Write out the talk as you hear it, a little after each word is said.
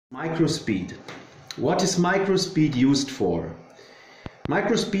µSPEED. What is µSPEED used for?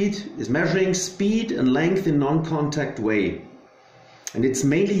 µSPEED is measuring speed and length in non-contact way, and it's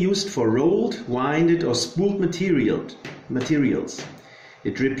mainly used for rolled, winded or spooled materials.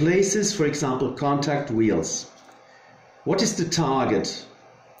 It replaces, for example, contact wheels. What is the target?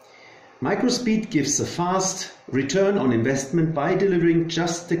 µSPEED gives a fast return on investment by delivering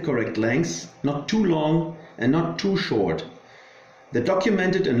just the correct length, not too long and not too short. The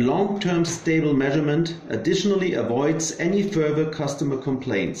documented and long-term stable measurement additionally avoids any further customer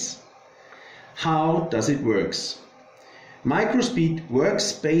complaints. How does it work? µSPEED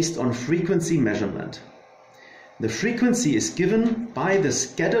works based on frequency measurement. The frequency is given by the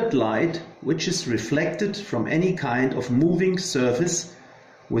scattered light which is reflected from any kind of moving surface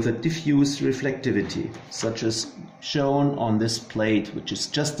with a diffuse reflectivity, such as shown on this plate, which is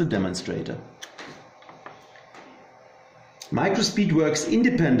just a demonstrator. µSPEED works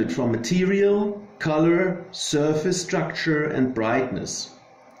independent from material, color, surface structure and brightness.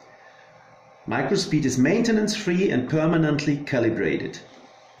 µSPEED is maintenance-free and permanently calibrated.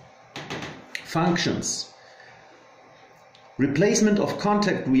 Functions: replacement of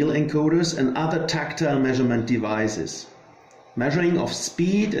contact wheel encoders and other tactile measurement devices, measuring of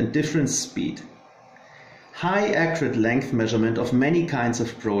speed and difference speed, high accurate length measurement of many kinds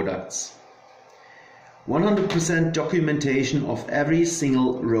of products, 100% documentation of every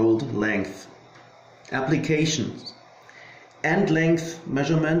single rolled length. Applications: end length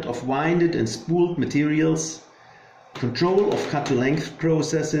measurement of winded and spooled materials, control of cut-to-length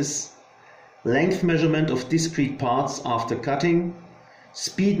processes, length measurement of discrete parts after cutting,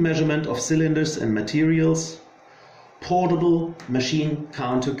 speed measurement of cylinders and materials, portable machine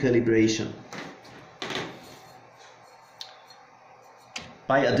counter calibration.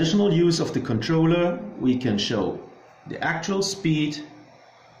 By additional use of the controller, we can show the actual speed,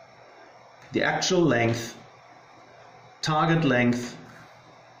 the actual length, target length,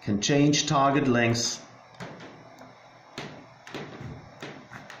 can change target length,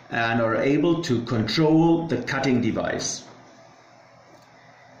 and are able to control the cutting device.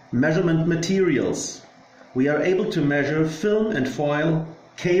 Measurement materials: we are able to measure film and foil,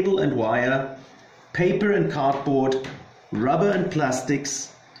 cable and wire, paper and cardboard, rubber and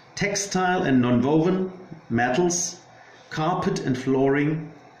plastics, textile and nonwoven, metals, carpet and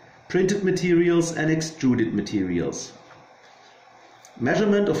flooring, printed materials and extruded materials.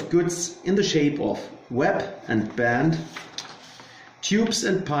 Measurement of goods in the shape of web and band, tubes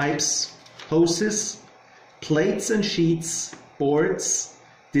and pipes, hoses, plates and sheets, boards,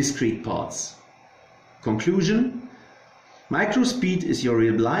 discrete parts. Conclusion: µSPEED is your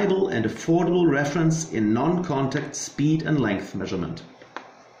reliable and affordable reference in non-contact speed and length measurement.